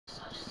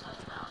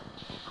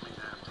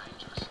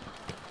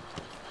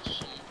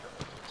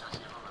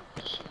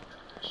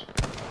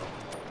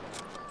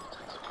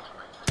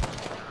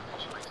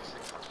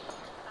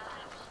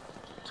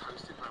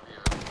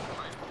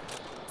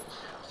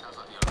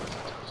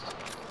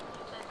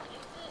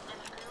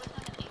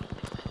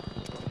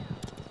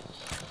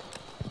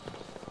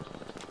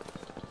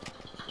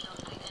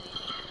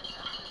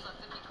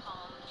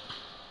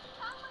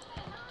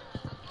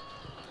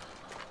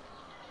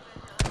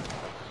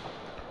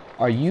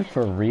Are you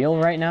for real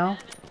right now?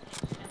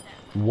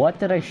 What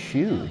did I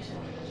shoot?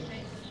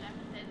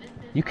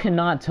 You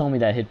cannot tell me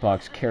that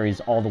hitbox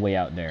carries all the way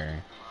out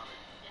there.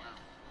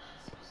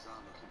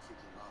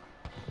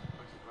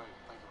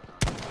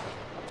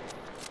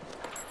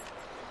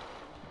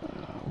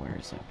 Where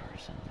is that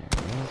person?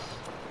 There it is.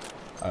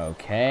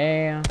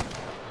 Okay.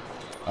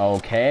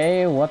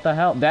 Okay, what the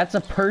hell? That's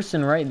a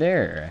person right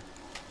there.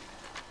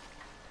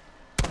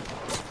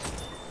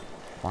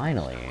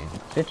 Finally.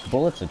 5th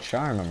bullet's a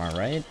charm, am I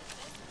right?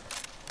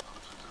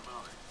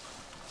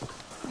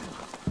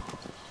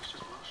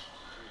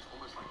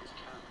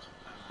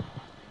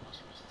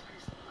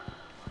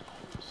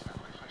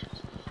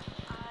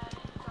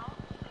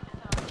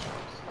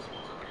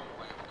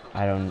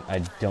 I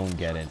don't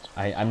get it.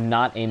 I'm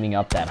not aiming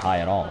up that high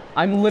at all.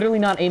 I'm literally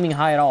not aiming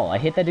high at all. I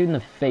hit that dude in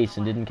the face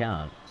and didn't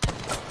count.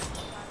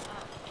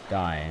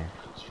 Die.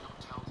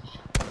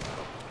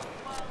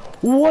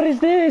 What is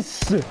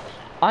this?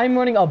 I'm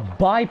running a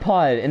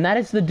bipod, and that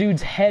is the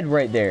dude's head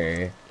right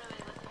there.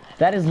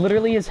 That is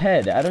literally his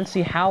head. I don't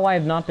see how I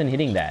have not been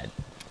hitting that.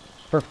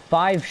 For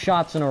 5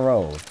 shots in a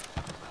row.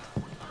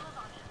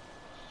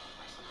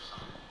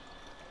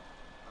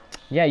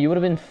 Yeah, you would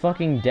have been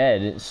fucking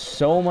dead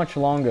so much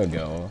longer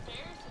ago.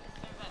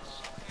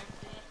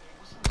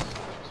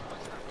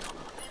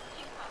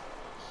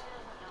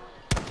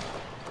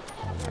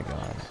 Oh my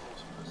god.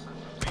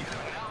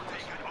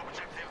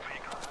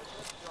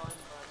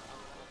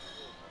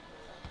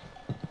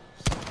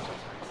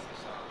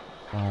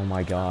 Oh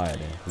my god.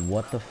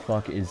 What the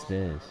fuck is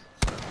this?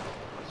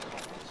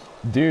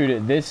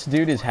 Dude, this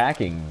dude is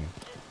hacking.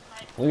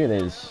 Look at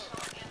this.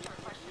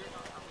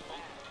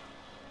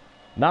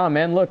 Nah,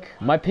 man, look.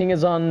 My ping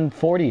is on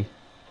 40.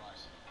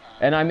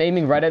 And I'm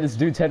aiming right at this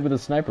dude's head with a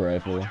sniper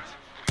rifle.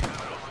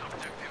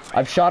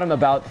 I've shot him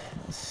about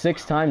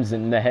 6 times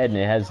in the head and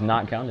it has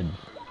not counted.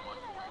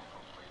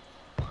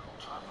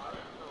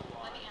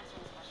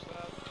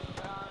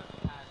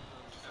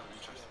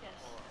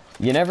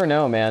 You never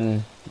know,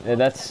 man.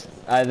 That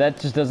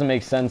just doesn't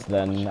make sense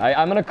then.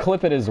 I'm gonna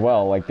clip it as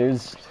well. Like,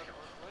 that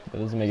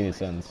doesn't make any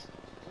sense.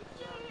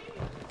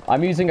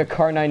 I'm using a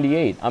Kar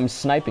 98. I'm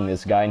sniping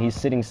this guy and he's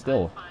sitting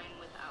still.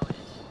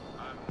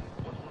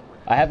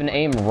 I have an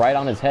aim right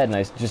on his head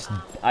and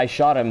I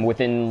shot him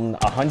within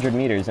 100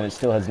 meters and it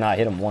still has not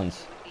hit him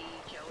once.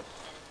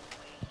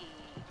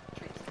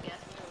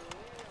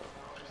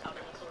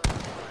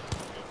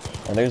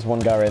 Oh, there's one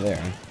guy right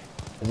there.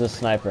 There's a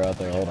sniper out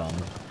there, hold on.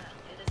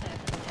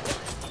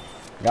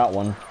 Got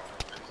one.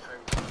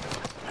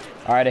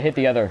 Alright, I hit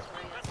the other.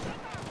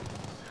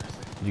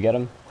 Did you get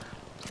him?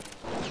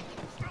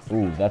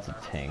 Ooh, that's a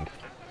tank.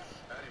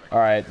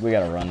 Alright, we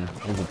gotta run.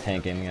 There's a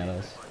tank aiming at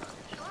us.